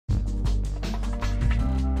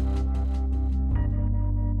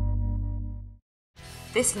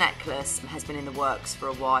This necklace has been in the works for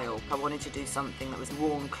a while. I wanted to do something that was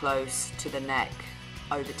worn close to the neck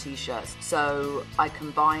over t-shirts. So I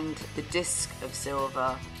combined the disc of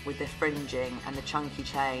silver with the fringing and the chunky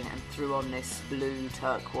chain and threw on this blue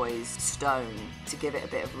turquoise stone to give it a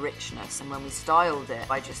bit of richness. And when we styled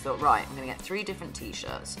it, I just thought, right, I'm gonna get 3 different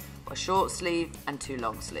t-shirts, a short sleeve and 2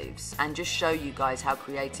 long sleeves, and just show you guys how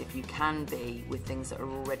creative you can be with things that are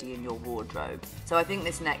already in your wardrobe. So I think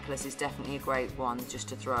this necklace is definitely a great one just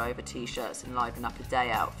to throw over t-shirts and liven up a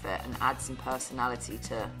day outfit and add some personality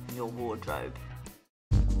to your wardrobe.